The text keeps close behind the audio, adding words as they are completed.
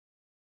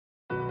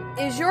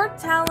Is your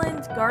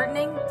talent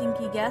gardening?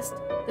 Dinky guessed.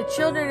 The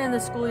children in the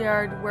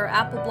schoolyard where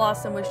Apple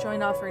Blossom was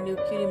showing off her new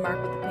cutie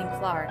mark with the pink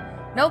flower.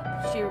 Nope,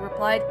 she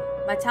replied.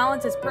 My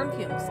talent is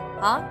perfumes.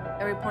 Huh?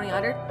 Every pony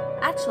uttered.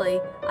 Actually,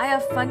 I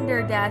have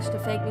Thunder Dash to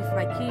fake me for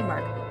my cutie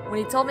mark.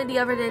 When he told me the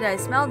other day that I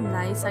smelled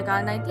nice, I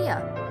got an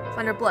idea.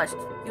 Thunder blushed.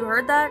 You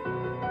heard that?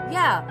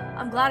 Yeah,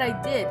 I'm glad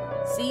I did.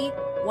 See?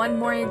 One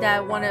morning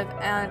that one of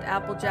Aunt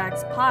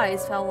Applejack's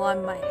pies fell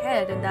on my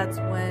head, and that's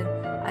when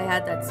I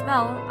had that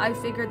smell. I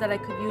figured that I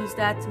could use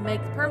that to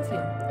make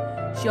perfume.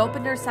 She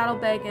opened her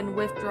saddlebag and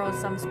withdrew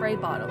some spray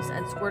bottles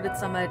and squirted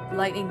some at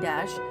Lightning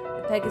Dash.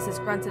 The Pegasus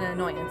grunted in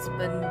annoyance,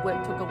 but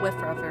took a whiff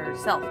of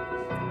herself.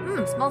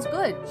 Smells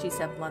good, she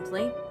said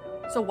bluntly.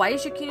 So why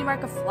is your cutie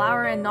mark a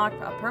flower and not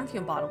a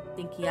perfume bottle?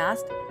 Dinky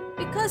asked.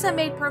 Because I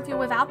made perfume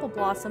with apple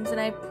blossoms and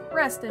I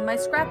pressed in my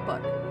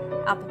scrapbook,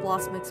 Apple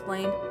Blossom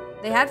explained.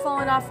 They had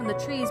fallen off from the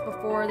trees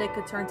before they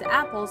could turn to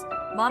apples.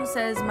 Mom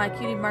says my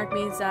cutie mark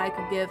means that I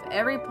could give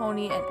every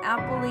pony an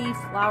appley,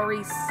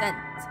 flowery scent.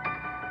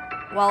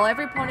 While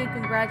every pony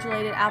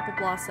congratulated Apple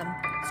Blossom,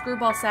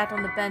 Screwball sat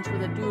on the bench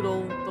with a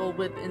doodle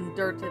in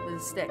dirt of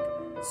his stick.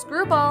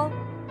 Screwball!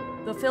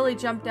 The filly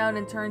jumped down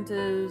and turned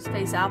to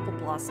face Apple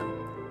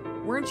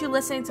Blossom. Weren't you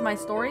listening to my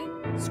story?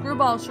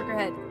 Screwball shook her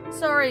head.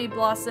 Sorry,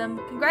 Blossom.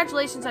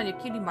 Congratulations on your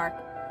cutie mark.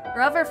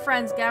 Her other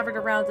friends gathered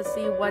around to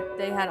see what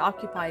they had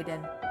occupied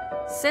in.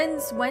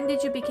 Since when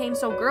did you become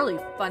so girly?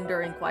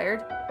 Thunder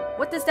inquired.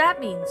 What does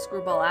that mean?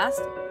 Screwball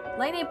asked.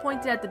 Lainey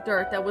pointed at the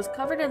dirt that was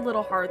covered in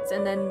little hearts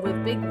and then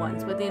with big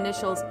ones with the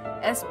initials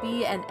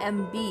SB and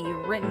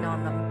MB written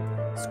on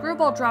them.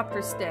 Screwball dropped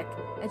her stick,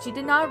 and she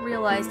did not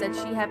realize that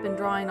she had been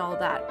drawing all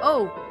that.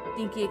 Oh,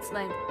 Dinky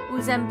exclaimed.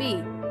 Who's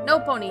MB? No,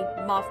 pony,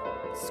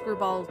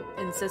 Screwball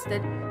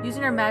insisted,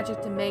 using her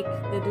magic to make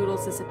the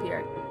doodles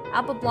disappear.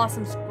 Apple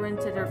Blossom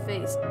squinted her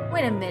face.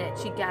 Wait a minute,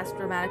 she gasped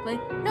dramatically.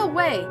 No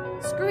way!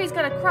 Screwy's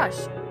got a crush.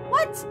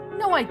 What?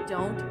 No, I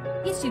don't.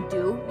 Yes, you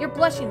do. You're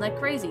blushing like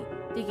crazy.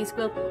 Dinky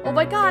squealed. Oh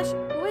my gosh,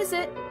 who is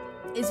it?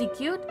 Is he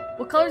cute?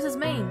 What color's his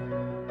mane?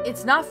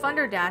 It's not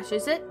Thunder Dash,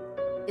 is it?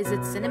 Is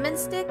it Cinnamon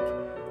Stick?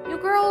 You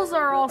girls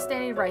are all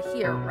standing right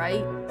here,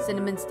 right?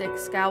 Cinnamon Stick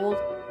scowled.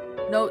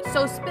 No,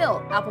 so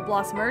spill, Apple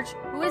Blossom urged.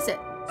 Who is it?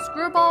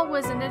 Screwball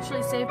was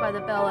initially saved by the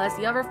bell as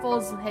the other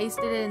foals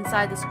hasted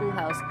inside the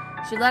schoolhouse.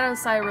 She let out a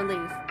sigh of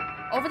relief.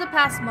 Over the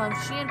past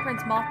month, she and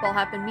Prince Mothball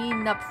have been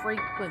meeting up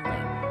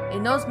frequently.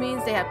 In those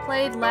meetings, they have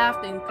played,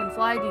 laughed, and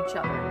confided each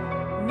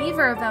other.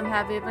 Neither of them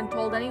have even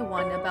told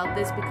anyone about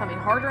this becoming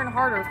harder and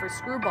harder for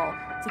Screwball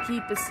to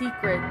keep a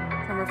secret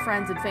from her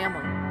friends and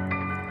family.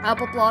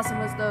 Apple Blossom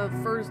was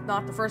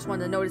not the first one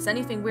to notice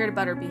anything weird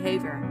about her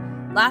behavior.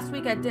 Last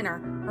week at dinner,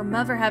 her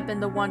mother had been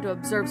the one to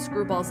observe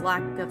Screwball's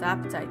lack of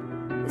appetite.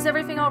 Is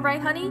everything all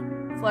right, honey?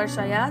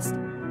 Fluttershy asked.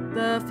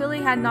 The filly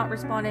had not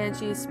responded, and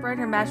she spread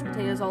her mashed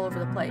potatoes all over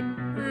the plate.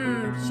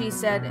 She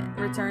said, and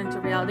returned to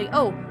reality.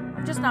 Oh,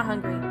 I'm just not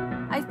hungry.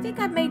 I think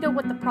I may know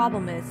what the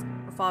problem is,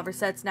 her father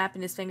said,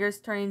 snapping his fingers,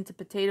 turning the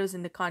potatoes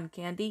into cotton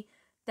candy.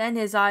 Then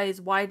his eyes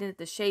widened at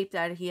the shape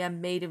that he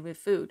had made with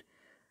food.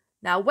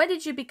 Now, when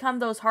did you become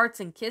those hearts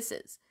and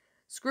kisses?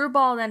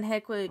 Screwball then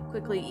had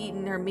quickly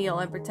eaten her meal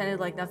and pretended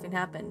like nothing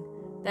happened.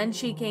 Then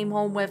she came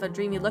home with a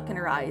dreamy look in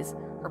her eyes.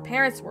 Her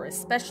parents were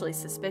especially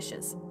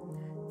suspicious.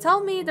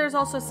 Tell me there's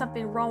also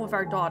something wrong with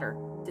our daughter,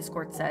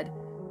 Discord said.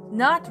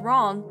 Not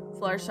wrong,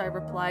 Fluttershy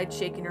replied,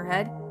 shaking her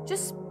head.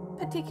 Just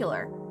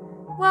particular.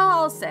 Well,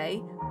 I'll say.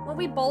 When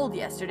we bowled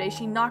yesterday,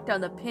 she knocked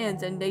down the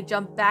pins and they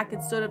jumped back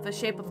and stood up the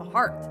shape of a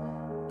heart.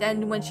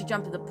 Then when she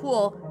jumped in the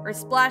pool, her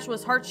splash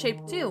was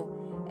heart-shaped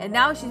too. And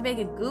now she's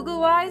making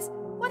goo-goo eyes?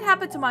 What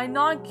happened to my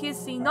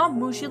non-kissy,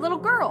 non-mushy little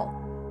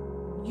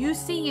girl? You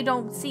see, you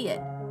don't see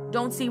it.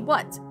 Don't see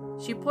what?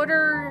 She put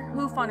her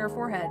hoof on her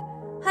forehead.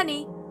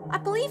 Honey, I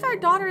believe our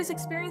daughter is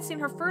experiencing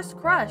her first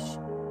crush.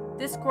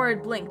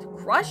 Discord blinked.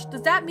 Crush?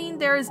 Does that mean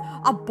there's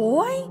a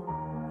boy?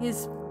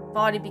 His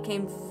body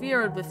became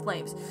filled with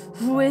flames.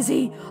 Who is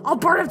he? I'll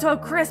burn him to a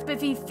crisp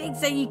if he thinks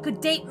that he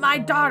could date my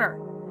daughter.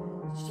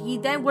 He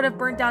then would have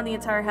burnt down the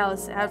entire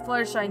house had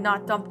Fluttershy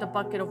not dumped a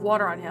bucket of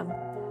water on him.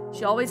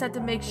 She always had to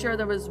make sure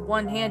there was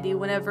one handy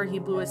whenever he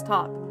blew his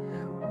top.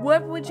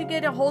 What would you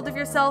get a hold of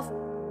yourself?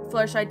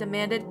 Fluttershy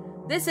demanded.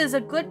 This is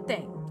a good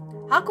thing.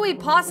 How can we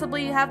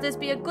possibly have this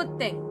be a good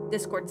thing?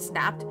 Discord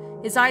snapped,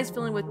 his eyes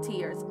filling with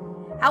tears.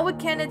 How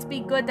can it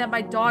be good that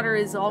my daughter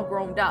is all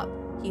grown up?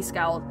 He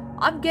scowled.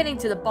 I'm getting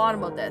to the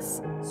bottom of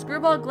this.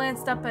 Screwball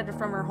glanced up at her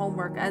from her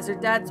homework as her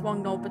dad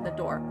swung open the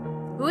door.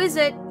 Who is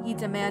it? He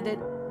demanded.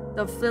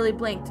 The filly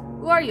blinked.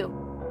 Who are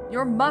you?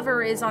 Your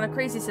mother is on a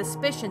crazy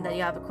suspicion that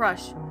you have a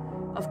crush.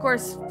 Of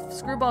course,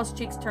 Screwball's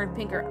cheeks turned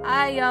pinker.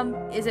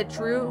 Is it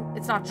true?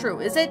 It's not true,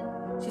 is it?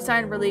 She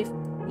sighed in relief.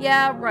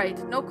 Yeah, right.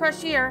 No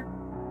crush here.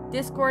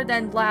 Discord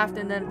then laughed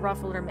and then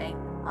ruffled her mane.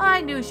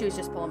 I knew she was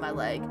just pulling my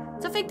leg.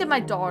 To think that my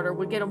daughter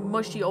would get a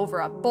mushy over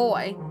a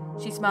boy.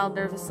 She smiled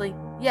nervously.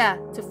 Yeah,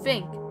 to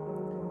think.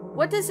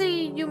 What does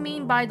you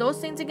mean by those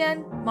things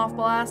again?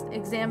 Mothball asked,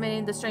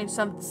 examining the strange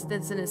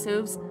substance in his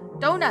hooves.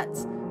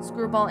 Donuts,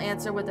 Screwball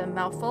answered with a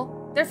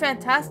mouthful. They're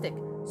fantastic.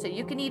 So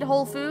you can eat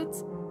whole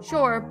foods?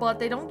 Sure, but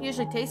they don't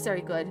usually taste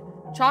very good.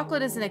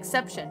 Chocolate is an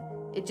exception.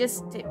 It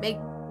just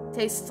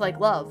tastes like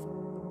love.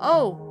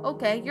 Oh,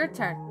 okay, your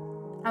turn.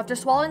 After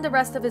swallowing the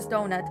rest of his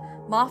donut,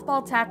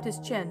 Mothball tapped his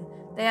chin.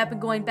 They had been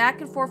going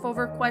back and forth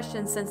over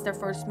questions since their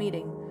first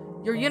meeting.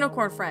 Your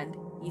unicorn friend,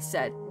 he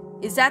said.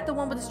 Is that the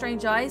one with the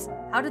strange eyes?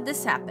 How did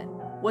this happen?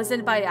 Was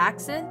it by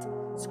accident?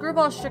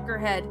 Screwball shook her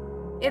head.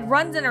 It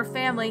runs in her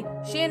family.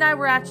 She and I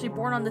were actually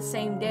born on the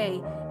same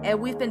day, and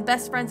we've been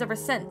best friends ever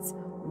since.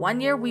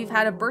 One year we've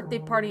had a birthday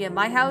party at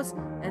my house,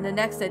 and the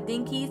next at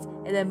Dinky's,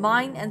 and then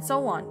mine, and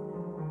so on.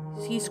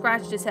 He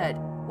scratched his head.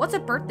 What's a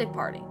birthday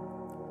party?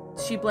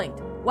 She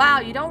blinked. Wow,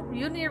 you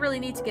really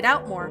need to get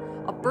out more.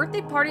 A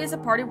birthday party is a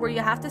party where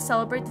you have to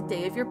celebrate the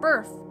day of your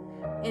birth.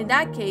 In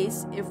that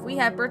case, if we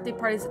had birthday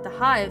parties at the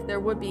Hive, there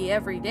would be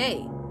every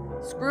day.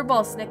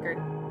 Screwball snickered.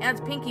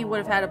 Aunt Pinky would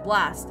have had a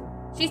blast.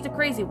 She's the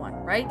crazy one,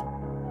 right?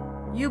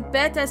 You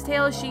bet as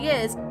tale as she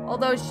is,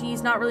 although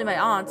she's not really my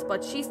aunt,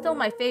 but she's still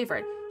my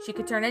favorite. She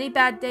could turn any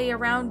bad day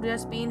around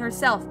just being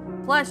herself.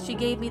 Plus, she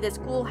gave me this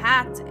cool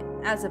hat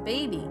as a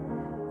baby.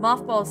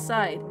 Mothball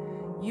sighed.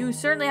 You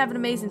certainly have an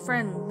amazing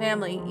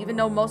family, even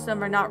though most of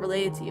them are not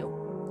related to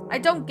you. I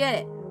don't get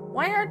it.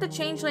 Why aren't the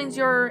changelings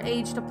your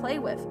age to play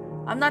with?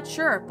 I'm not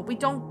sure, but we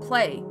don't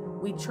play.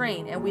 We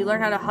train, and we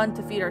learn how to hunt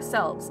to feed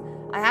ourselves.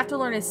 I have to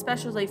learn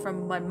especially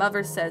from what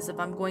Mother says if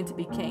I'm going to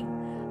be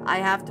king. I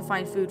have to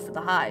find food for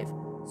the Hive.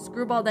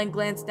 Screwball then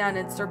glanced down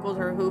and circled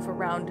her hoof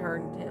around her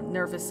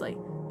nervously.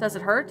 Does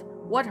it hurt?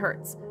 What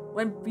hurts?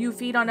 When you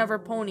feed on other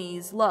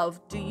ponies' love,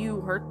 do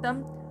you hurt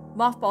them?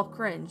 Mothball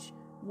cringed.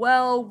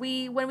 Well,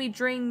 when we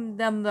drain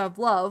them of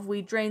love,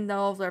 we drain them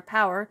of their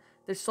power.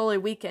 They're slowly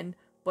weakened,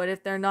 but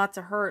if they're not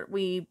to hurt,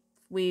 we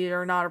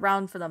are not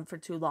around for them for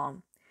too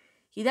long.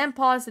 He then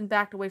paused and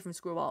backed away from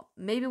Screwball.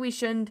 Maybe we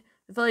shouldn't.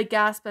 The filly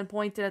gasped and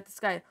pointed at the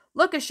sky.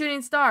 Look, a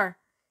shooting star!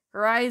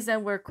 Her eyes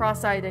then were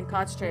cross-eyed and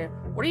concentrated.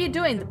 What are you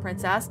doing? The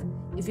prince asked.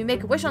 If you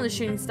make a wish on the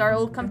shooting star, it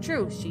will come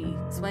true, she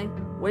explained.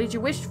 What did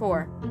you wish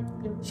for?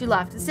 She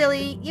laughed.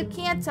 Silly, you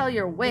can't tell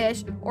your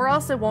wish, or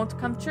else it won't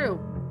come true.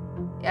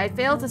 I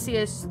failed to see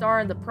a star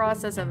in the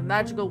process of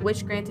magical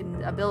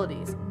wish-granting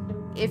abilities.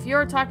 If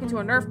you're talking to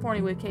a nerf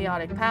pony with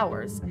chaotic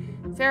powers.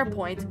 Fair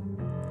point.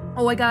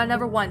 Oh, I got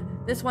another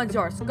one. This one's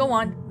yours. Go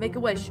on, make a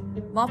wish.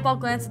 Mothball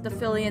glanced at the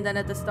filly and then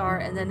at the star,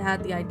 and then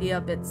had the idea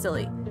a bit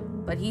silly.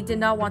 But he did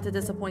not want to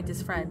disappoint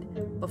his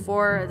friend.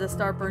 Before the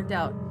star burnt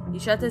out, he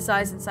shut his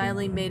eyes and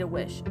silently made a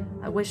wish.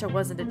 I wish I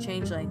wasn't a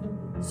changeling,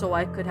 so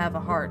I could have a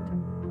heart.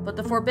 But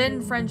the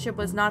forbidden friendship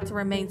was not to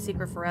remain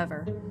secret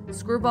forever.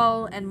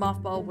 Screwball and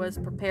Mothball was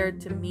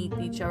prepared to meet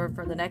each other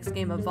for the next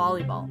game of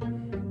volleyball.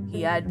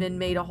 He had been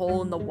made a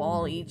hole in the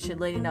wall each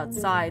leading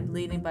outside,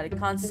 leading by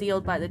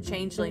concealed by the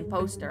changeling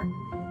poster.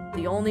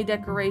 The only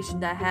decoration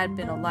that had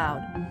been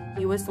allowed.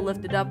 He was to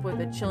lift it up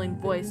with a chilling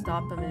voice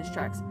stop him in his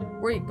tracks.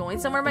 Were you going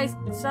somewhere, my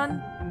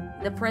son?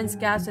 The prince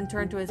gasped and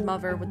turned to his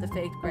mother with a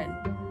fake grin.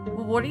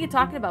 What are you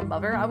talking about,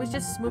 mother? I was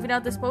just moving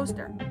out this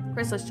poster.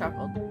 Chrysalis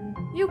chuckled.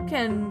 You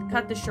can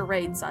cut the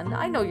charade, son.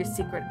 I know your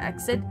secret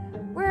exit.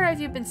 Where have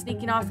you been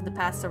sneaking off for the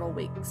past several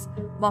weeks?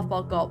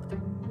 Mothball gulped.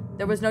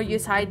 There was no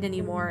use hiding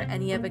anymore,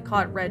 and he had been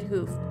caught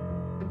red-hoofed.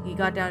 He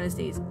got down on his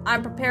knees.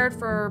 I'm prepared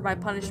for my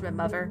punishment,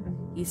 mother,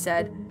 he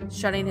said,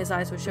 shutting his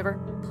eyes with a shiver.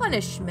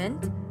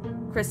 Punishment?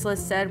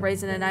 Chrysalis said,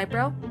 raising an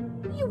eyebrow.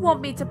 You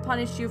want me to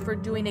punish you for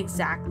doing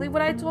exactly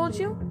what I told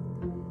you?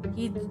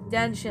 He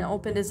then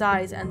opened his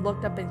eyes and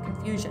looked up in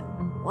confusion.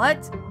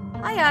 What?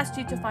 I asked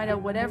you to find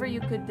out whatever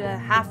you could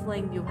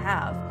halfling you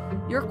have.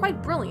 You're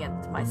quite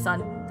brilliant, my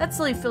son. That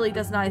silly filly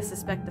does not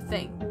suspect a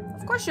thing.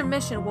 Of course your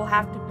mission will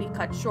have to be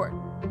cut short.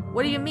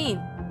 What do you mean?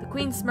 The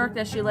queen smirked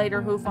as she laid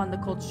her hoof on the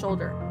colt's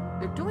shoulder.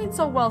 You're doing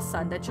so well,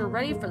 son, that you're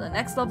ready for the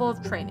next level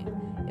of training.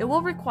 It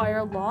will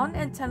require long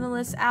and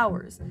tenuous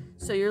hours,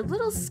 so your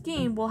little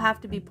scheme will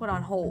have to be put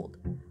on hold.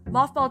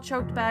 Mothball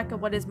choked back at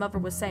what his mother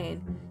was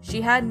saying.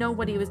 She had known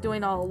what he was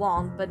doing all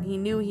along, but he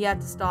knew he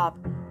had to stop.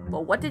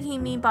 But what did he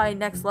mean by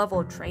next level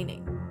of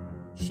training?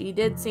 She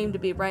did seem to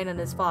be right in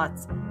his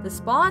thoughts. The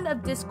spawn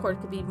of discord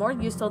could be more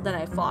useful than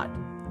I thought.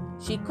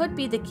 She could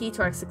be the key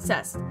to our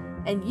success.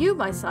 And you,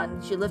 my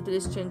son, she lifted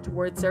his chin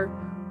towards her,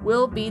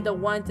 will be the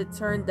one to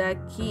turn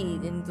that key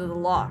into the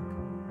lock.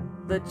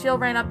 The chill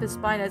ran up his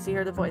spine as he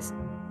heard the voice.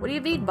 What do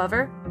you mean,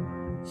 mother?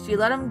 She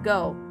let him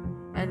go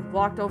and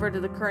walked over to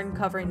the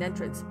curtain-covering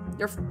entrance.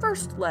 Your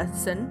first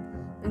lesson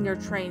in your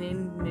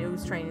new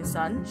training,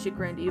 son, she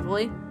grinned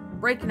evilly.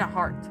 Breaking a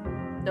heart.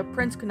 The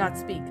prince could not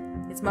speak.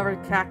 His mother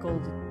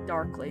cackled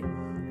darkly.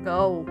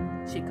 Go,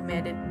 she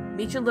commanded.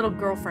 Meet your little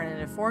girlfriend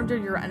and inform her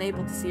you're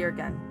unable to see her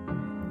again.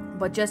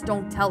 But just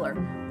don't tell her.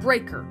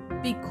 Break her.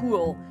 Be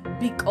cool.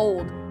 Be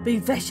cold. Be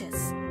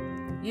vicious.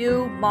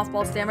 You,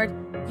 Mothball stammered.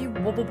 You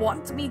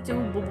want me to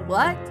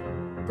what?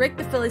 Break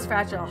the filly's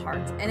fragile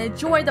heart and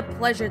enjoy the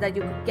pleasure that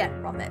you could get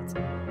from it.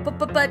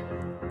 But,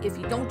 if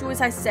you don't do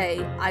as I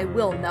say, I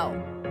will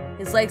know.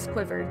 His legs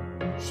quivered.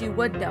 She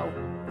would know.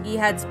 He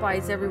had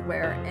spies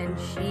everywhere, and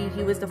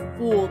he was the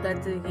fool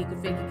that he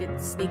could think he could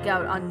sneak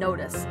out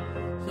unnoticed.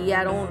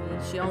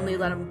 She only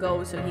let him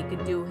go so he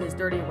could do his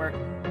dirty work.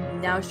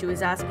 Now she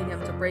was asking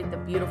him to break the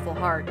beautiful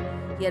heart.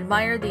 He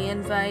admired the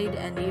invite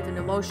and even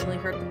emotionally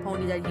hurt the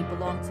pony that he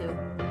belonged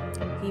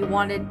to. He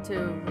wanted to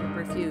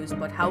refuse,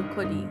 but how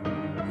could he?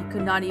 He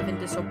could not even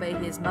disobey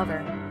his mother.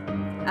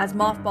 As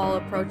Mothball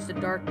approached the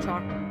dark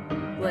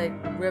chocolate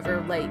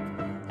river lake,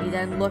 he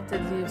then looked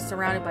as he was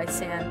surrounded by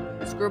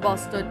sand. Screwball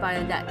stood by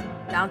a net,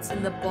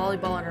 bouncing the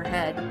volleyball on her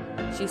head.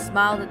 She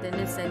smiled at the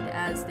innocent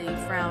as they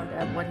frowned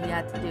at what he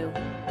had to do.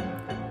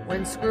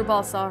 When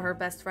Screwball saw her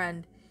best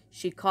friend,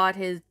 she caught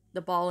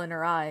the ball in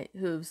her eye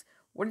hooves.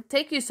 "What did it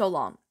take you so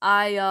long?"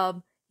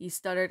 He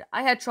stuttered.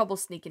 "I had trouble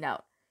sneaking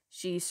out."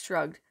 She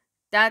shrugged.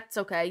 "That's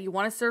okay. You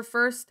want to serve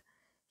first?"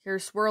 Her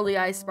swirly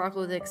eyes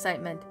sparkled with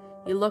excitement.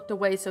 He looked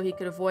away so he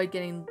could avoid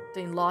getting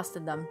lost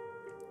in them.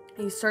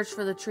 He searched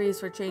for the trees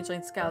for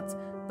changeling scouts,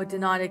 but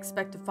did not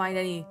expect to find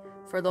any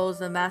for those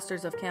the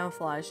masters of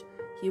camouflage.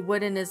 He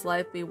would in his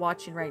life be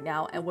watching right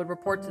now, and would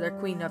report to their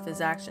queen of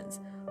his actions.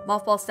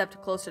 Mothball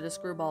stepped closer to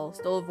Screwball,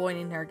 still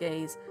avoiding her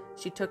gaze.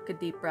 She took a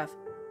deep breath.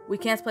 "We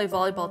can't play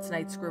volleyball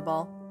tonight,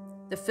 Screwball."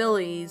 The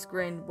filly's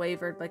grin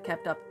wavered but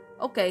kept up.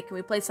 "Okay, can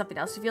we play something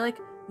else if you like?"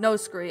 "No,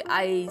 Screwy,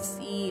 I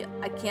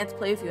can't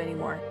play with you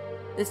anymore."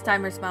 This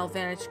time her smile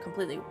vanished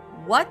completely.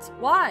 "What?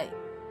 Why?"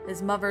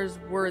 His mother's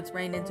words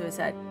rained into his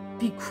head.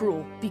 "Be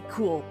cruel, be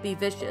cool, be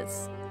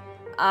vicious."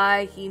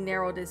 He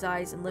narrowed his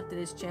eyes and lifted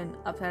his chin,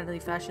 upheavily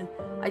fashion.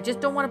 "I just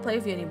don't want to play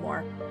with you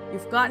anymore.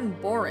 You've gotten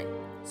boring."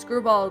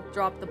 Screwball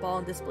dropped the ball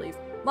in disbelief.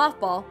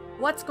 "Mothball,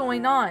 what's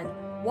going on?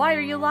 Why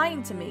are you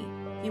lying to me?"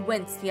 He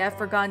winced. He had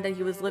forgotten that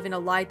he was living a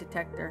lie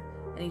detector,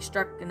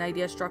 and an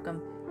idea struck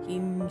him. He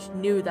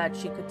knew that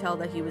she could tell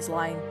that he was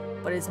lying,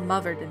 but his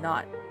mother did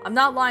not. "I'm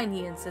not lying,"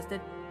 he insisted.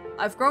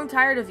 "I've grown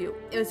tired of you.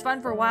 It was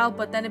fun for a while,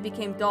 but then it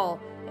became dull,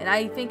 and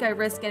I think I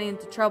risked getting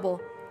into trouble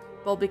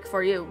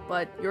for you,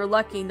 but you're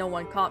lucky no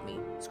one caught me."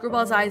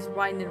 Screwball's eyes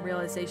widened in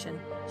realization.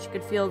 She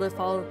could feel the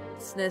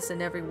falseness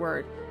in every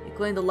word,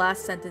 including the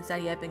last sentence that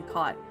he had been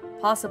caught,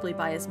 possibly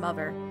by his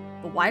mother.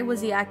 But why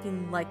was he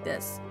acting like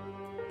this?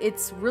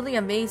 "It's really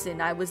amazing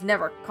I was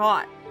never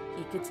caught,"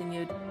 he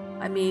continued.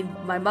 "I mean,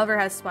 my mother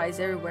has spies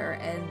everywhere,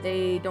 and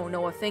they don't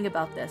know a thing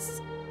about this."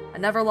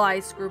 Another lie.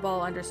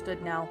 Screwball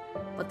understood now,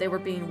 but they were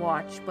being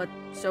watched,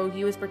 so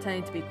he was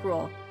pretending to be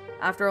cruel.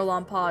 After a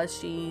long pause,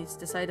 she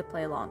decided to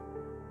play along.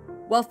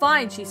 "Well,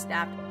 fine," she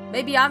snapped.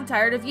 "Maybe I'm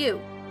tired of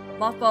you."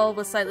 Mothball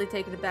was slightly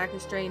taken aback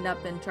and straightened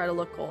up and tried to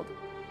look cold.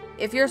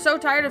 "If you're so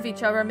tired of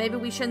each other, maybe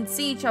we shouldn't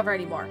see each other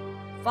anymore."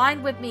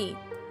 "Fine with me."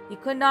 He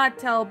could not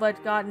tell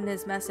but gotten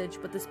his message,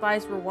 but the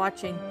spies were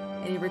watching,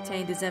 and he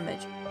retained his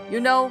image.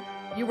 "You know,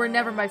 you were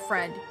never my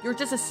friend. You're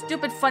just a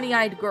stupid,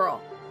 funny-eyed girl."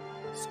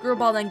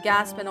 Screwball then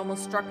gasped and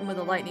almost struck him with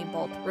a lightning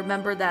bolt,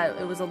 remembered that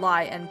it was a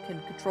lie, and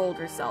controlled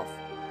herself.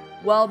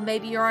 "Well,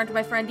 maybe you aren't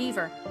my friend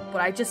either,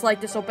 but I just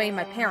like disobeying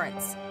my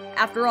parents.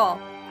 After all,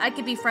 I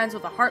could be friends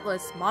with a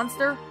heartless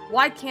monster.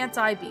 Why can't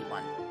I be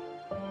one?"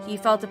 He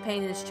felt a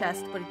pain in his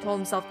chest, but he told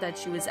himself that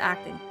she was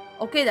acting.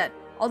 "Okay then,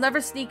 I'll never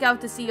sneak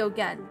out to see you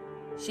again."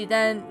 He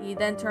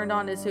then turned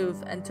on his hoof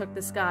and took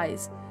the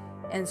skies,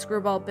 and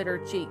Screwball bit her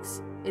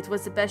cheeks. It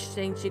was the best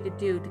thing she could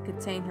do to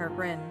contain her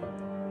grin.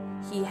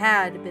 He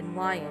had been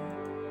lying.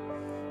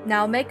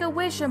 "Now make a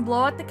wish and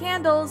blow out the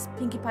candles,"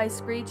 Pinkie Pie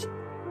screeched.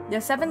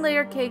 The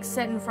 7-layer cake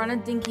set in front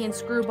of Dinky and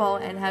Screwball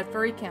and had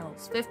furry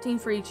candles, 15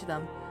 for each of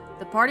them.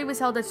 The party was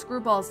held at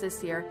Screwball's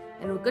this year,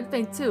 and a good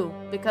thing too,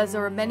 because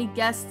there were many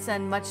guests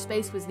and much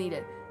space was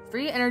needed.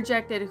 3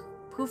 interjected,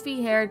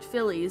 poofy-haired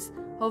fillies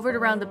hovered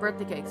around the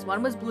birthday cakes.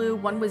 One was blue,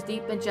 one was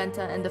deep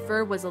magenta, and the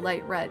third was a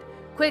light red.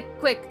 "Quick,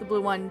 quick," the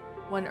blue one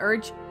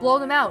urged. "Blow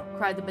them out,"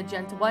 cried the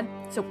magenta one.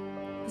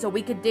 So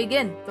we could dig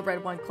in," the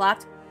red one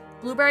clapped.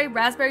 "Blueberry,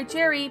 raspberry,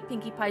 cherry,"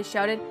 Pinkie Pie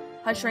shouted,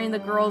 ushering the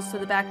girls to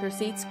the back of their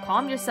seats.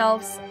 "Calm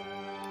yourselves."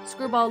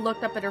 Screwball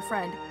looked up at her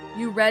friend.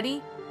 "You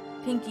ready?"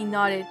 Pinkie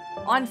nodded.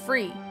 "On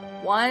 3.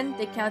 1,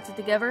 they counted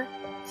together.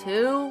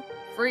 2,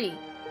 3.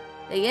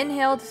 They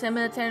inhaled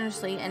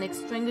simultaneously and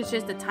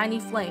extinguished the tiny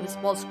flames,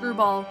 while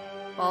Screwball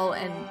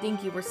and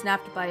Dinky were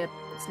snapped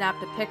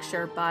a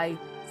picture by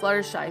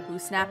Fluttershy, who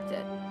snapped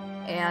it.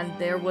 And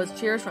there was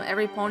cheers from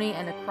every pony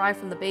and a cry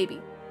from the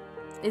baby.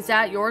 "Is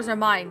that yours or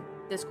mine?"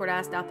 Discord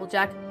asked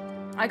Applejack.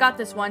 "I got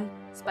this one,"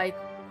 Spike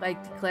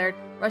declared,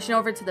 rushing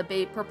over to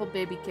the purple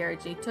baby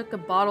carriage. He took a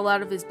bottle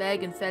out of his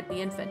bag and fed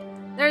the infant.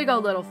 "There you go,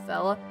 little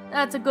fella.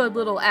 That's a good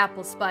little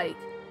apple, Spike."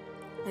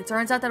 It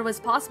turns out that it was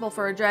possible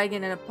for a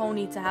dragon and a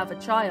pony to have a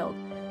child,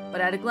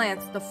 but at a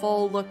glance, the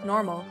foal looked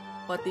normal,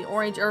 but the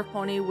orange earth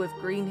pony with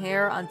green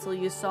hair until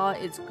you saw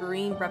its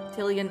green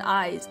reptilian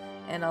eyes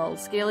and a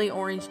scaly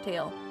orange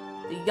tail.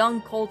 The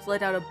young colt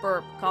let out a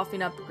burp,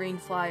 coughing up the green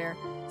flyer.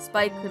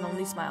 Spike could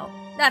only smile.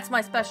 "That's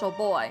my special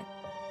boy."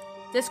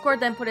 Discord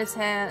then put his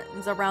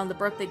hands around the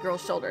birthday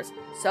girl's shoulders.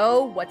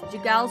 "So, what did you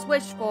gals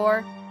wish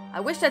for?"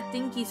 "I wish that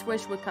Dinky's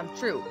wish would come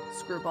true,"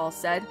 Screwball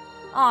said.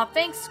 "Aw,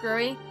 thanks,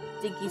 Screwy,"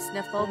 Dinky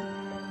sniffled.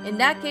 "In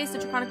that case," the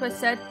Draconicus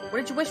said, "what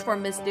did you wish for,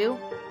 Miss Dew?"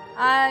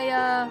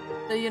 The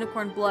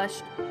unicorn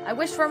blushed. "I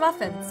wished for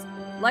muffins."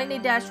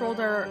 Lightning Dash rolled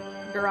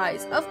widened her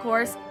eyes. Of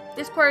course.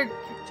 Discord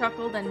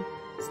chuckled and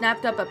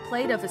snapped up a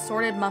plate of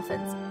assorted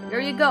muffins. Here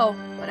you go,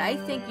 but I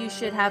think you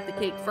should have the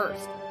cake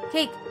first.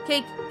 Cake,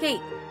 cake,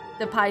 cake,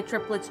 the pie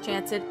triplets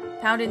chanted,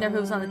 pounding their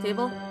hooves on the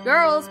table.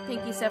 Girls,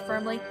 Pinky said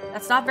firmly,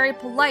 that's not very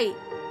polite.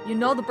 You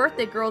know the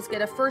birthday girls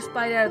get a first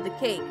bite out of the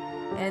cake,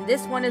 and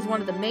this one is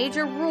one of the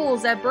major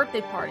rules at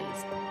birthday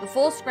parties. The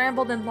fool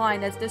scrambled in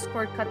line as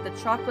Discord cut the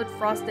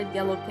chocolate-frosted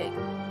yellow cake.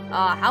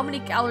 How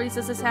many calories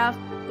does this have?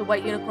 The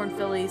white unicorn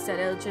filly said,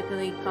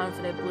 illogically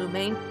confident blue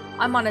mane.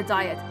 I'm on a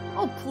diet.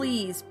 Oh,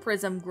 please,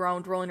 Prism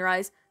groaned, rolling her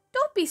eyes.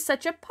 Don't be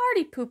such a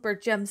party pooper,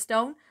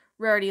 Gemstone.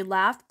 Rarity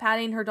laughed,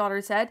 patting her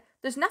daughter's head.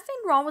 There's nothing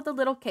wrong with a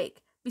little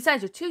cake.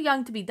 Besides, you're too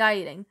young to be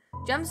dieting.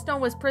 Gemstone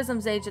was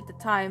Prism's age at the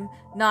time,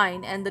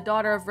 9, and the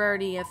daughter of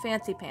Rarity of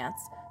Fancy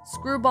Pants.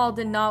 Screwball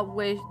did not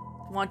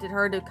wanted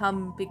her to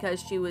come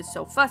because she was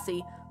so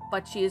fussy,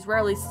 but she is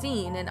rarely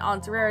seen, and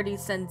Aunt Rarity,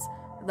 since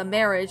the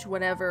marriage,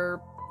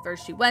 whenever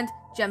she went,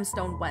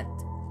 Gemstone went.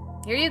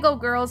 Here you go,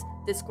 girls,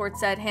 Discord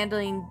said,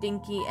 handing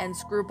Dinky and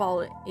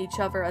Screwball each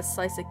other a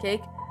slice of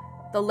cake.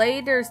 The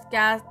laters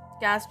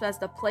gasped as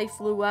the plate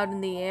flew out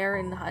in the air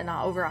and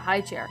over a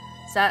high chair.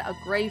 Sat a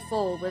gray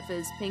fool with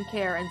his pink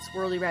hair and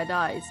swirly red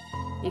eyes.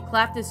 He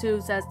clapped his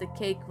hooves as the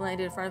cake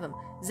landed in front of him.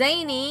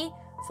 Zany!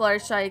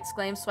 Fluttershy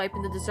exclaimed,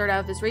 swiping the dessert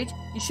out of his reach.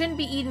 You shouldn't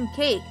be eating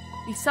cake.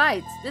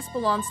 Besides, this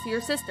belongs to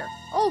your sister.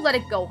 Oh, let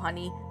it go,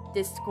 honey,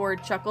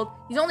 Discord chuckled.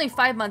 He's only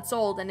 5 months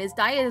old, and his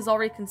diet has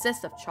already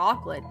consists of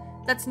chocolate.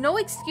 That's no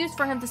excuse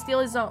for him to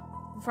steal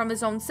from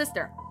his own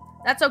sister.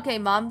 That's okay,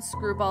 Mom,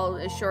 Screwball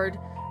assured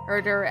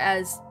her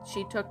as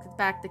she took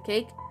back the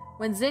cake.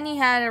 When Zinni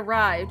had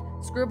arrived,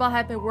 Screwball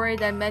had been worried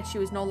that meant she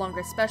was no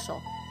longer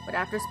special. But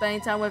after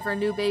spending time with her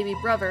new baby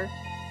brother,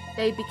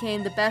 they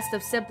became the best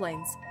of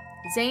siblings.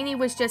 Zany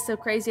was just as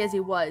crazy as he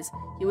was.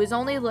 He was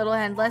only little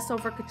and less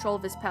over control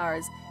of his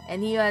powers,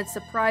 and he was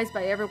surprised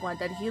by everyone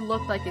that he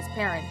looked like his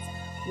parents,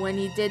 when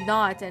he did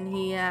not, and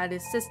he had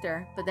his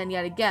sister. But then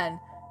yet again,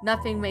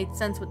 nothing made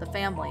sense with the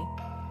family.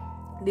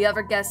 The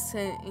other guests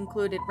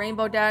included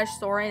Rainbow Dash,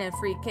 Soren, and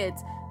Free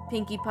Kids,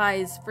 Pinkie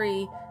Pie's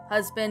free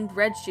husband,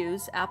 Red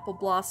Shoes, Apple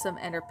Blossom,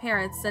 and her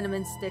parents,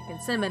 Cinnamon Stick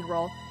and Cinnamon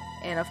Roll,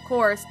 and of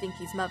course,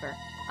 Dinky's mother.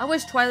 I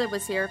wish Twilight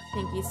was here,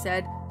 Pinkie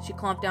said. She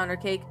clomped down her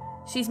cake.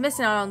 She's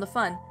missing out on the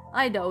fun.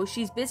 I know,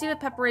 she's busy with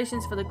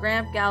preparations for the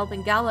Grand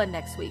Galloping Gala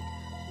next week,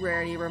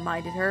 Rarity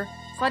reminded her.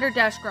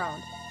 Flutterdash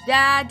groaned.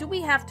 Dad, do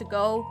we have to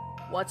go?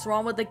 What's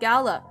wrong with the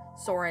gala?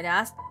 Soren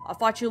asked. I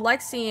thought you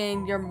liked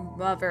seeing your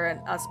mother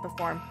and us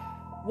perform.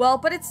 Well,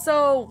 but it's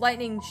so,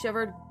 Lightning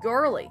shivered,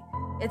 girly.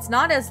 It's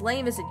not as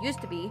lame as it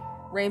used to be,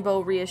 Rainbow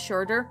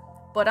reassured her.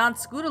 But Aunt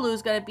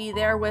Scootaloo's gonna be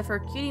there with her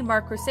Cutie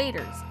Mark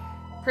Crusaders.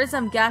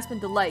 Prism gasped in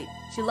delight.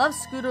 She loved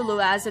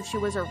Scootaloo as if she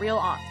was her real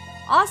aunt.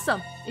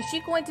 Awesome! Is she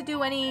going to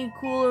do any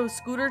cool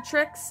scooter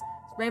tricks?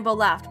 Rainbow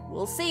laughed.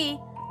 We'll see.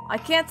 I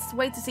can't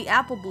wait to see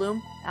Apple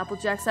Bloom,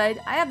 Applejack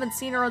sighed. I haven't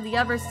seen her or the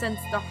others since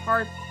the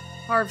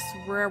Harv's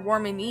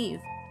warming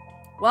eve.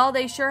 Well,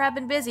 they sure have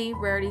been busy,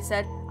 Rarity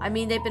said. I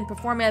mean, they've been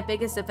performing at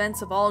biggest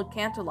events of all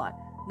Canterlot.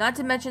 Not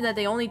to mention that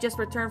they only just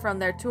returned from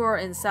their tour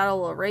in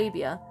Saddle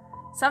Arabia.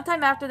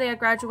 Sometime after they had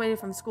graduated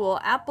from school,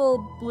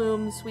 Apple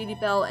Bloom, Sweetie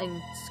Belle,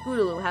 and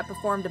Scootaloo had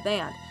performed a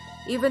band.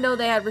 Even though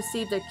they had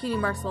received their cutie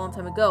marks a long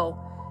time ago,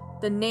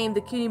 the name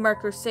the Cutie Mark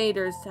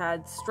Crusaders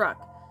had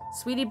struck.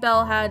 Sweetie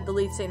Belle had the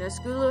lead singer,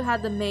 Scootaloo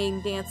had the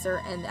main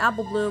dancer, and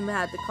Apple Bloom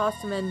had the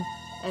costume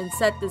and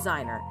set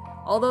designer.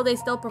 Although they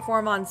still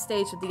perform on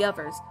stage with the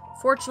others.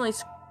 Fortunately,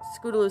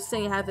 Scootaloo's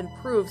singing had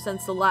improved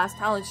since the last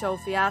talent show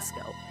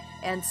fiasco,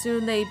 and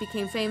soon they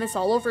became famous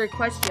all over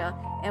Equestria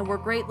and were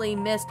greatly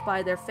missed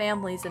by their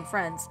families and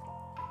friends.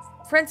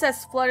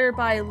 Princess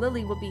Flutterby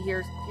Lily will be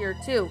here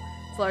too,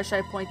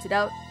 Fluttershy pointed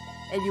out.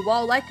 And you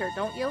all like her,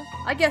 don't you?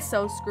 I guess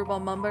so, Screwball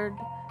mumbled.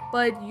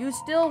 But you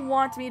still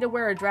want me to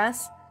wear a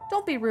dress?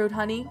 Don't be rude,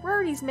 honey.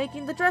 Rarity's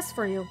making the dress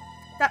for you.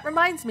 That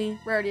reminds me,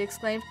 Rarity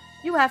exclaimed.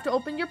 You have to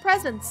open your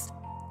presents.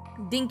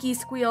 Dinky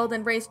squealed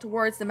and raced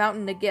towards the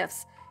mountain of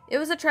gifts. It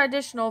was a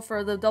traditional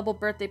for the double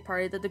birthday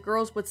party that the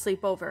girls would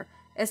sleep over.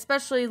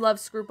 Especially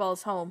loved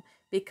Screwball's home,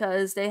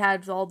 because they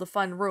had all the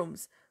fun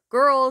rooms.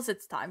 Girls,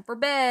 it's time for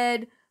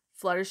bed,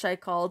 Fluttershy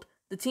called.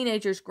 The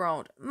teenagers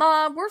groaned.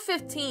 Mom, we're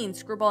 15,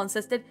 Screwball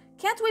insisted.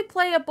 Can't we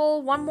play a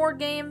one more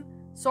game?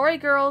 Sorry,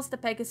 girls, the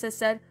Pegasus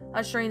said,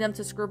 ushering them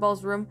to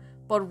Screwball's room,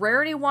 but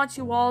Rarity wants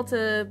you all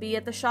to be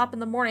at the shop in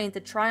the morning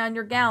to try on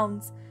your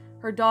gowns.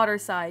 Her daughter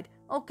sighed.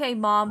 Okay,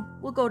 Mom,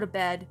 we'll go to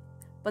bed.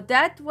 But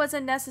that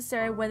wasn't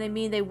necessary when they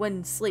mean they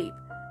wouldn't sleep.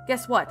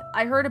 Guess what?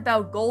 I heard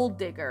about Gold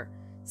Digger,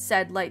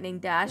 said Lightning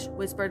Dash,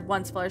 whispered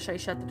once Fluttershy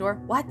shut the door.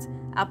 What?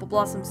 Apple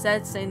Blossom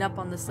said, sitting up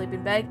on the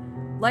sleeping bag.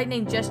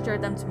 Lightning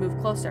gestured them to move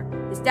closer.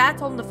 His dad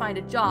told him to find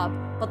a job,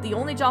 but the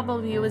only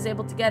job he was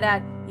able to get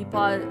at,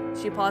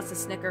 she paused to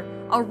snicker,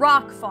 a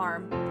rock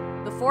farm.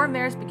 The four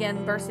mares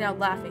began bursting out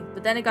laughing,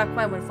 but then it got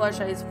quiet when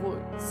Fluttershy's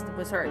voice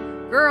was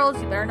heard. Girls,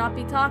 you better not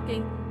be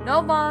talking.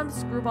 No, Mom,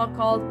 Screwball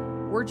called.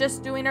 We're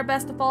just doing our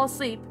best to fall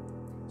asleep.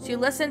 She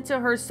listened to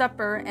her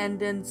supper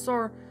and in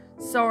sore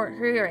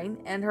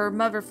hearing, and her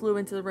mother flew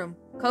into the room.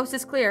 Coast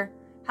is clear.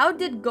 How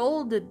did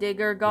Gold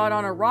Digger got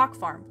on a rock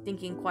farm?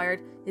 Dinky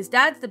inquired. His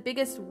dad's the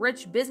biggest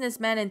rich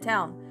businessman in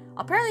town.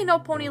 Apparently no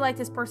pony liked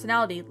his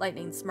personality,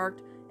 Lightning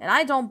smirked, and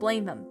I don't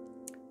blame him.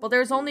 But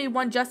there's only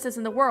one justice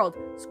in the world,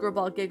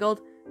 Screwball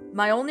giggled.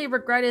 My only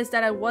regret is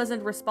that I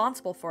wasn't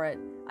responsible for it.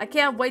 I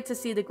can't wait to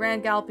see the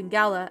Grand Galloping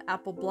Gala,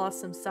 Apple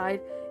Blossom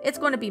sighed. It's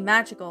going to be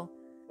magical.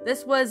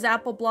 This was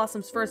Apple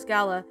Blossom's first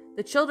gala.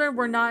 The children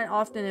were not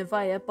often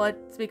invited,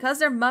 but because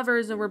their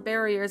mothers were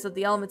barriers of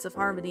the elements of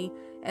harmony,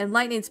 and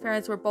Lightning's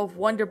parents were both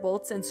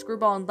Wonderbolts, and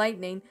Screwball and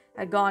Lightning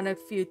had gone a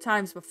few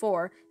times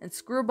before, and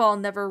Screwball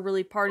never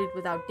really partied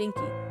without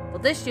Dinky.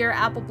 But this year,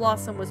 Apple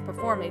Blossom was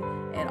performing,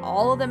 and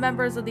all of the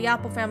members of the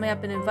Apple family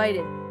had been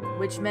invited,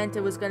 which meant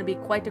it was going to be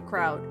quite a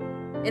crowd.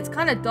 It's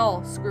kind of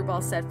dull,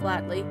 Screwball said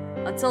flatly,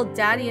 until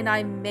Daddy and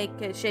I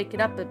shake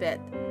it up a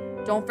bit.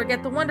 Don't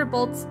forget the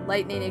Wonderbolts,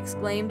 Lightning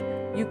exclaimed.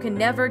 You can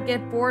never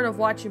get bored of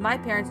watching my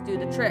parents do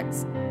the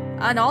tricks.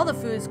 And all the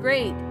food's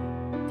great,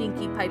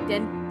 Dinky piped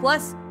in.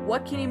 Plus,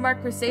 what Cutie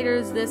Mark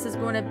Crusaders, this is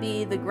going to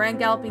be the Grand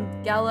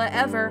Galloping Gala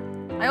ever.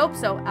 I hope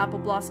so, Apple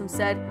Blossom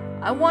said.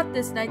 I want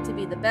this night to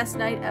be the best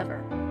night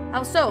ever.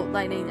 How so?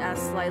 Lightning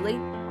asked slyly.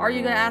 Are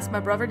you going to ask my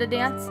brother to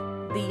dance?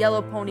 The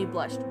yellow pony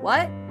blushed.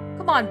 What?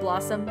 Come on,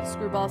 Blossom,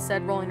 Screwball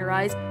said, rolling her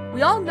eyes.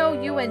 We all know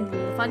you and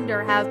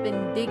Thunder have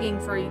been digging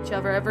for each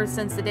other ever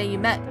since the day you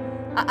met.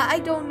 I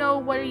don't know,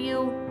 what are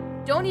you...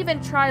 Don't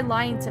even try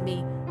lying to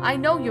me. I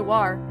know you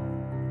are.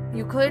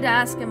 You could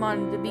ask him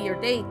on to be your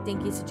date,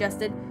 Dinky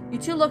suggested. You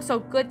two look so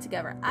good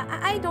together.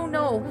 I don't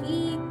know.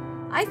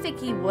 I think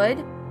he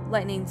would,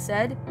 Lightning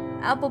said.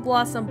 Apple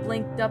Blossom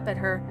blinked up at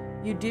her.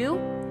 You do?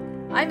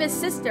 I'm his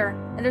sister,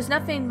 and there's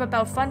nothing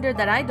about Thunder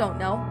that I don't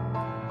know.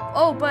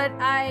 Oh, but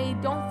I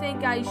don't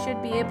think I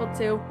should be able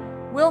to.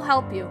 We'll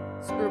help you,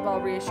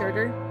 Screwball reassured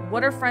her.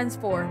 What are friends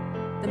for?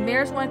 The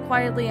mares went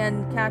quietly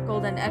and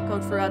cackled and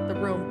echoed throughout the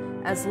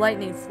room as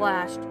Lightning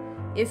flashed.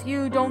 If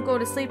you don't go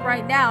to sleep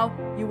right now,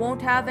 you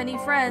won't have any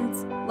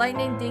friends.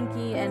 Lightning,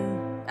 Dinky,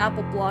 and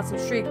Apple Blossom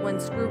shrieked when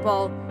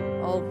Screwball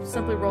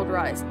simply rolled her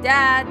eyes.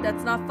 Dad,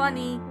 that's not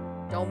funny.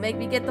 Don't make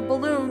me get the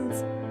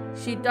balloons.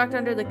 She ducked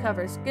under the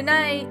covers. Good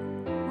night.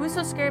 Who's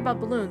so scared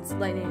about balloons?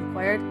 Lightning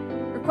inquired.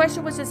 Her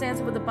question was just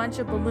answered with a bunch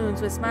of balloons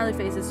with smiley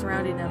faces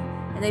surrounding them,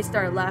 and they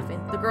started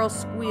laughing. The girls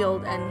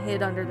squealed and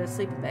hid under their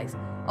sleeping bags.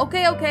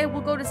 Okay,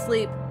 we'll go to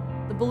sleep.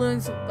 The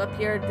balloons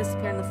disappeared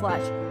in the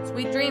flash.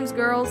 Sweet dreams,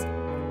 girls.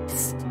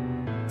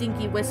 Psst,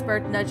 Dinky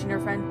whispered, nudging her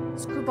friend.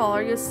 Screwball,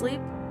 are you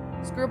asleep?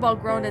 Screwball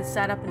groaned and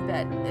sat up in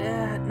bed.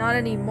 Not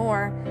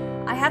anymore.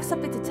 I have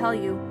something to tell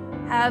you.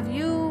 Have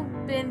you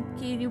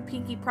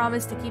pinky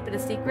promised to keep it a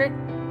secret?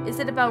 Is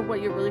it about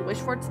what you really wish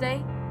for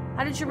today?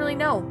 How did you really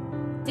know?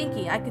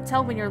 Dinky, I could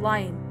tell when you're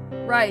lying.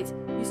 Right,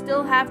 you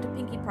still have to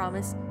pinky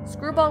promise.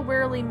 Screwball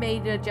wearily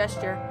made a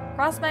gesture.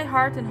 Cross my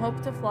heart and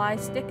hope to fly,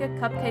 stick a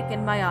cupcake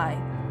in my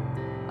eye.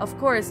 Of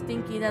course,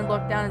 Dinky then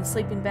looked down at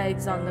sleeping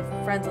bags on the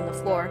friends on the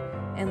floor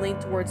and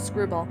leaned towards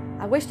Screwball.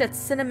 I wish that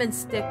Cinnamon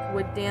Stick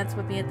would dance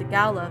with me at the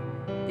gala.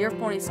 The Earth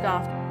Pony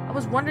scoffed. I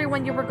was wondering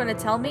when you were going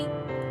to tell me.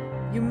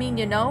 You mean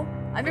you know?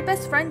 I'm your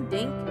best friend,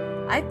 Dink.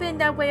 I've been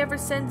that way ever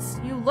since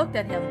you looked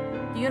at him.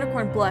 The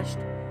unicorn blushed.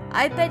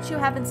 I bet you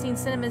haven't seen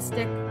Cinnamon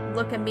Stick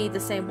look at me the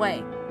same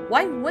way.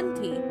 Why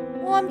wouldn't he?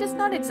 Well, I'm just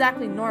not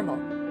exactly normal.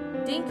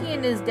 Dinky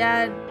and his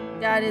dad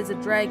is a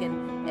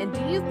dragon, and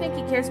do you think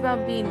he cares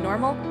about being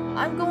normal?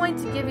 I'm going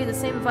to give you the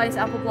same advice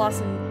Apple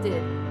Blossom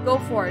did. Go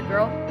for it,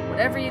 girl.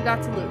 Whatever you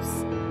got to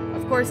lose.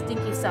 Of course,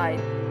 Dinky sighed.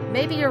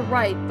 Maybe you're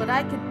right, but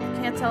I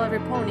can't tell every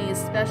pony,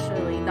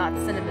 especially not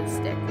Cinnamon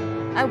Stick.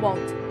 I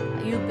won't.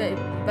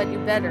 But you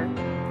better.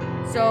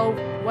 So,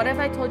 what if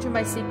I told you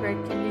my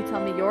secret? Can you tell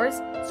me yours?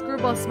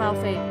 Screwball's smile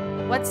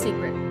faded. What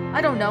secret?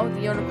 I don't know.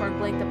 The unicorn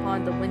blinked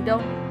upon the window.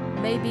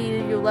 Maybe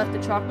you left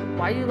the chocolate.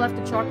 Why you left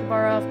the chocolate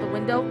bar off the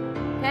window?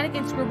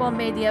 Panicking Screwball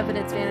made the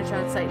evidence vanish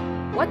out of sight.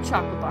 What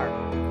chocolate bar?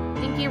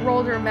 Dinky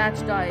rolled her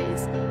matched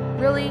eyes.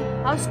 Really?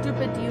 How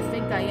stupid do you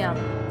think I am?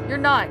 You're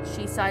not,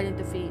 she sighed in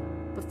defeat.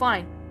 But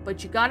fine.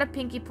 But you got a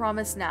pinky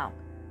promise now.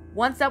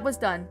 Once that was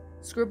done,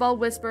 Screwball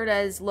whispered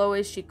as low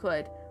as she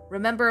could.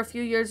 Remember a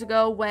few years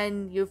ago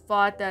when you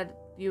thought that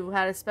you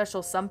had a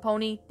special sun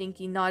pony?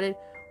 Dinky nodded.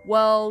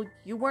 Well,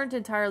 you weren't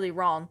entirely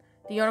wrong.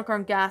 The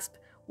unicorn gasped.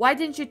 Why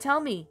didn't you tell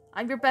me?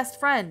 I'm your best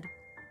friend.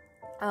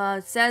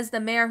 Says the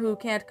mare who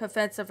can't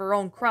confess of her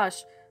own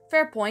crush.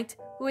 Fair point.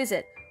 Who is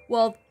it?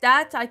 Well,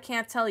 that I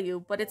can't tell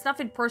you, but it's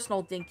nothing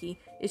personal, Dinky.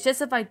 It's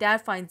just if my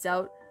dad finds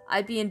out,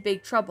 I'd be in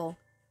big trouble.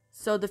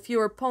 So the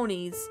fewer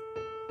ponies,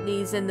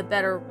 in the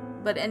better.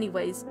 But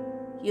anyways,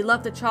 he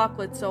loved the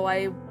chocolate, so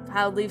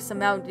I'll leave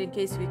some out in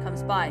case he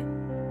comes by.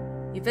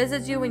 He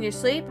visits you in your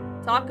sleep?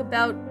 Talk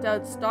about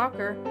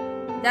stalker.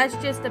 That's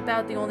just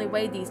about the only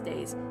way these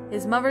days.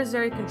 His mother's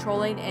very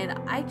controlling, and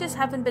I just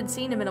haven't been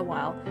seeing him in a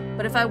while.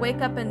 But if I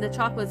wake up and the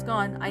chocolate's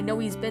gone, I know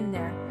he's been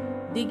there.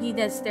 Dinky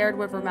then stared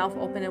with her mouth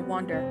open in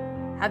wonder.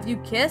 Have you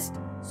kissed?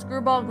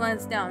 Screwball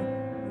glanced down.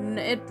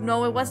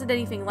 No, it wasn't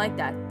anything like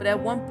that. But at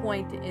one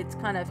point, it's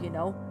kind of,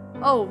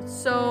 Oh,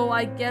 so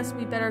I guess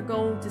we better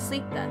go to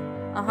sleep then.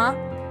 Uh-huh.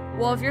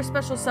 Well, if your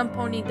special son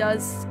pony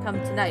does come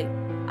tonight,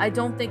 I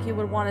don't think he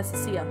would want us to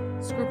see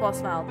him. Screwball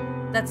smiled.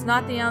 That's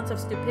not the ounce of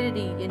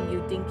stupidity in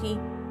you, Dinky.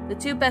 The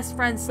two best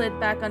friends slid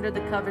back under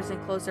the covers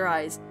and closed their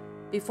eyes.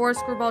 Before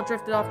Screwball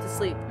drifted off to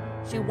sleep,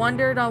 she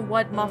wondered on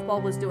what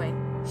Mothball was doing.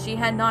 She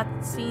had not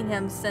seen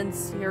him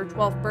since her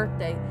 12th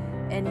birthday,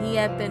 and he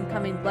had been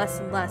coming less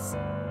and less,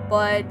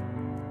 but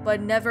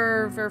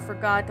never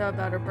forgot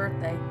about her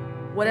birthday.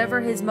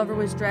 Whatever his mother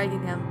was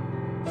dragging him,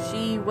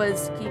 she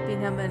was keeping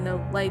him in a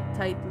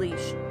tight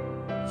leash.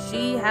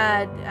 She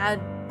had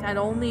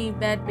only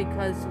met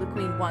because of the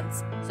Queen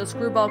once, so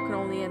Screwball could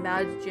only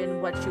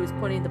imagine what she was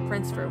putting the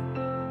prince through.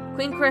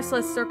 Queen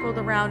Chrysalis circled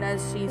around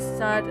as she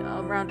sat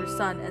around her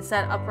son and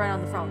sat upright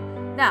on the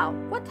throne. Now,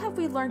 what have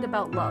we learned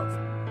about love?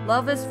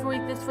 Love is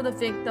weakness for the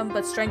victim,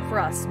 but strength for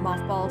us,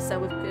 Mothball said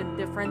with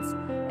indifference.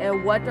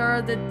 And what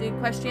are the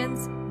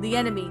questions? The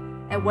enemy.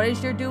 And what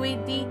is your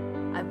duty?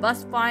 I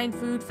must find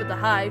food for the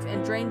hive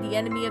and drain the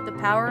enemy of the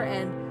power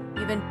and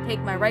even take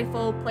my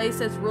rightful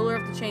place as ruler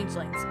of the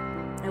changelings.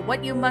 And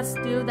what you must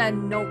do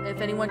then, if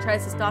anyone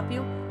tries to stop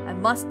you, I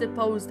must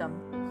depose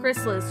them.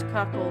 Chrysalis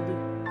chuckled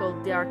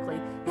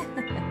darkly.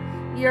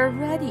 You're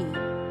ready.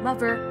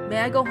 Mother, may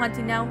I go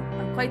hunting now?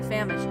 I'm quite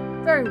famished.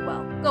 Very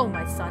well. Go,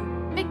 my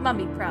son. Make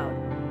Mummy proud.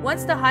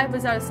 Once the hive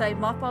was out of sight,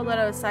 Mothball let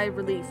out a sigh of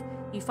relief.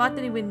 He thought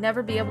that he would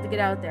never be able to get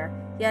out there.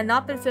 He had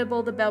not been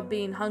fibbled about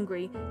being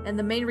hungry, and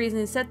the main reason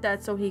he said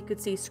that so he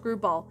could see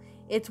Screwball.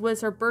 It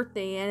was her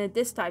birthday, and at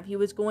this time he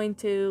was going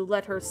to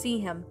let her see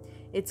him.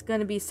 It's going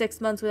to be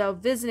 6 months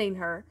without visiting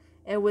her,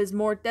 and was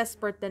more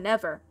desperate than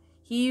ever.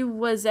 He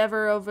was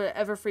ever over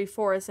Everfree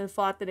Forest and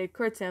thought that it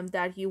occurred to him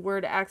that he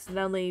were to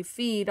accidentally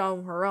feed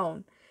on her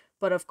own.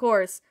 But of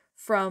course,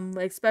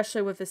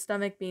 especially with his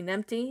stomach being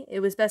empty,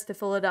 it was best to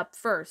fill it up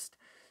first.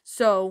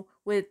 So,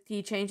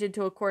 he changed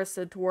into a course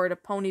toward a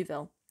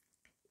Ponyville.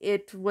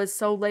 It was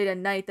so late at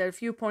night that a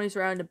few ponies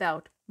were out and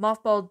about.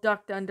 Mothball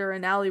ducked under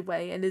an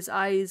alleyway, and his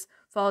eyes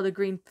followed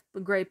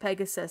the gray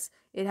Pegasus.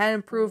 It hadn't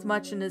improved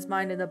much in his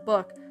mind in the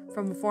book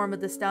from the form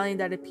of the stallion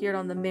that appeared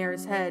on the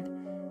mare's head.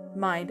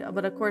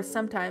 But of course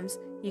sometimes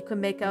he could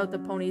make out the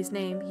pony's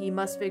name. He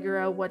must figure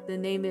out what the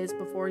name is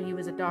before he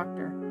was a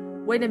doctor.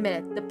 Wait a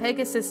minute, the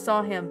Pegasus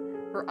saw him.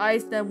 Her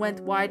eyes then went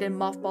wide and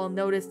Mothball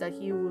noticed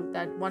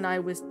that one eye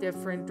was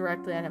different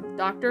directly at him.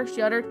 Doctor,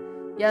 she uttered.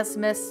 Yes,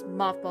 miss,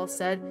 Mothball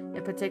said,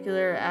 in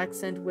particular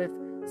accent with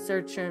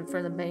search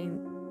for the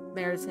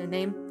mare's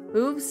name.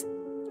 Hooves?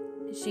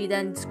 She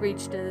then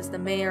screeched as the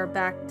mare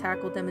back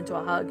tackled him into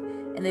a hug,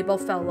 and they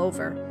both fell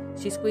over.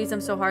 She squeezed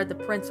him so hard the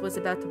prince was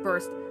about to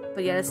burst,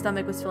 but yet his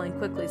stomach was filling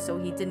quickly, so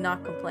he did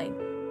not complain.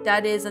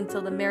 That is,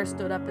 until the mare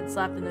stood up and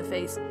slapped him in the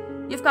face.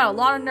 You've got a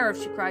lot of nerve,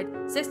 she cried.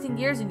 16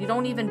 years and you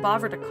don't even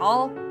bother to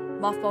call?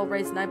 Mothball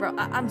raised an eyebrow.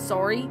 I'm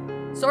sorry.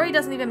 Sorry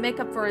doesn't even make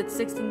up for its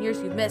 16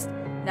 years you've missed.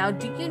 Now,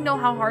 do you know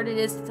how hard it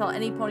is to tell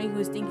any pony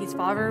who Dinky's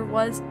father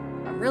was?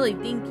 I'm really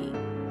Dinky.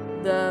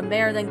 The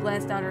mare then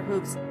glanced down her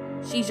hooves.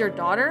 She's your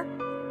daughter?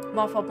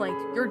 Mothball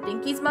blinked. You're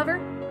Dinky's mother?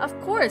 Of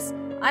course.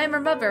 I am her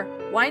mother.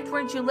 Why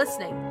weren't you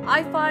listening?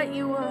 I thought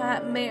you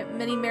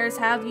many mares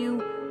have you.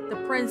 The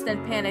prince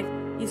then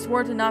panicked. He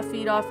swore to not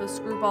feed off of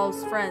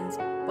Screwball's friends,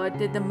 but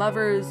did the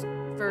mothers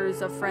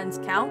of friends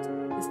count?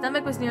 His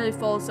stomach was nearly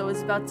full, so it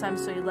was about time,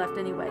 so he left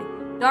anyway.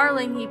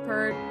 Darling, he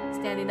purred,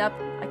 standing up.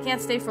 I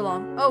can't stay for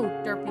long. Oh,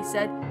 Derpy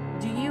said.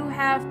 Do you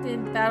have to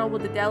battle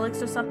with the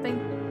Daleks or something?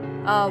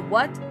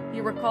 What? He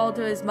recalled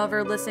to his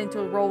mother, listening to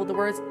a roll with the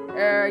words,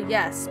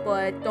 yes,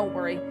 but don't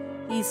worry.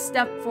 He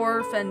stepped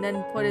forth and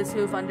then put his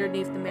hoof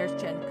underneath the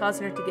mare's chin,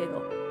 causing her to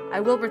giggle. I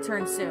will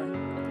return soon.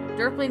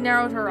 Derply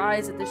narrowed her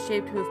eyes at the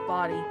shaped hoof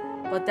body,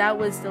 but that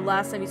was the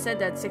last time you said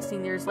that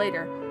 16 years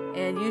later.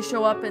 And you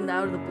show up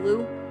out of the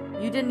blue?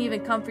 You didn't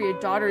even come for your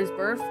daughter's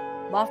birth?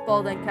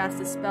 Mothball then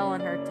cast a spell on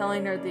her,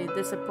 telling her the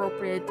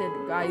disappropriated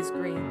eyes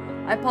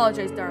green. I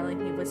apologize,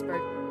 darling, he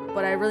whispered,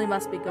 but I really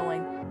must be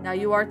going. Now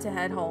you are to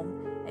head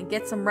home, and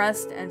get some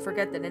rest and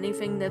forget that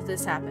anything of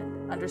this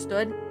happened.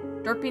 Understood?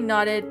 Derpy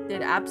nodded,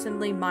 did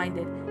absently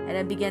minded, and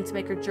then began to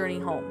make her journey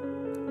home.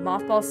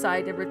 Mothball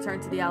sighed and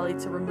returned to the alley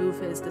to remove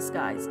his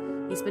disguise.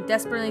 He's been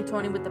desperately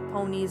toying with the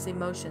pony's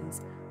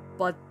emotions,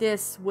 but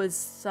this was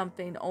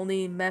something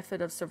only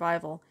method of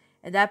survival,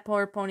 and that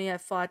poor pony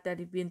had thought that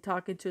he'd been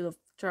talking to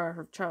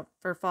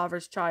her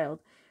father's child,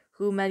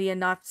 whom he had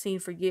not seen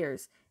for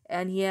years,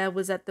 and he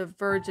was at the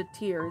verge of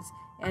tears,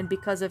 and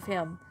because of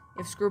him,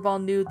 if Screwball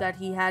knew that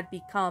he had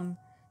become...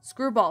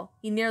 Screwball!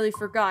 He nearly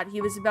forgot. He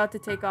was about to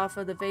take off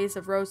of the vase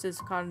of roses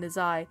caught in his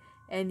eye,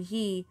 and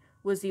he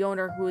was the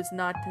owner who was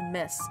not to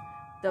miss.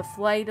 The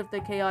flight of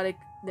the chaotic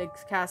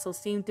castle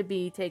seemed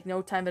to take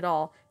no time at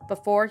all.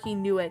 Before he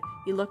knew it,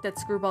 he looked at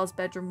Screwball's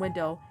bedroom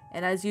window,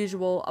 and as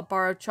usual, a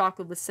bar of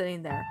chocolate was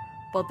sitting there.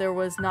 But there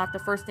was not the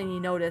first thing he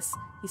noticed.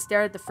 He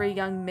stared at the three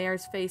young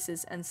mares'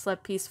 faces and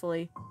slept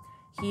peacefully.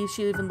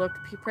 She even looked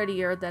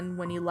prettier than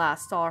when he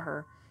last saw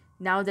her,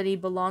 now that he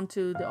belonged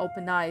to the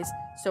open eyes,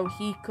 so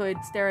he could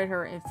stare at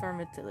her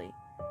affirmatively.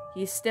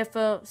 He stiffed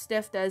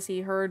as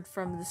he heard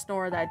from the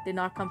snore that did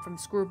not come from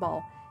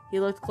Screwball. He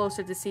looked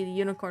closer to see the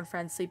unicorn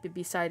friend sleeping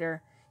beside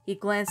her. He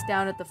glanced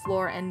down at the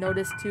floor and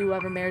noticed 2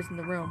 other mares in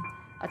the room.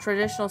 A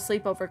traditional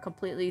sleepover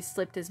completely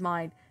slipped his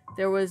mind.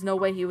 There was no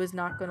way he was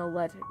going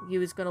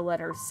to let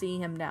her see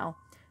him now.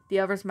 The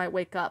others might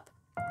wake up.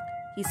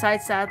 He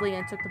sighed sadly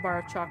and took the bar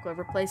of chocolate,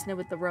 replacing it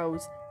with the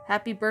rose.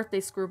 "Happy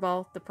birthday,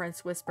 Screwball," the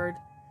prince whispered.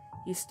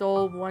 He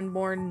stole one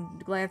more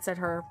glance at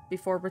her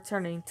before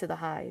returning to the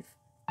hive.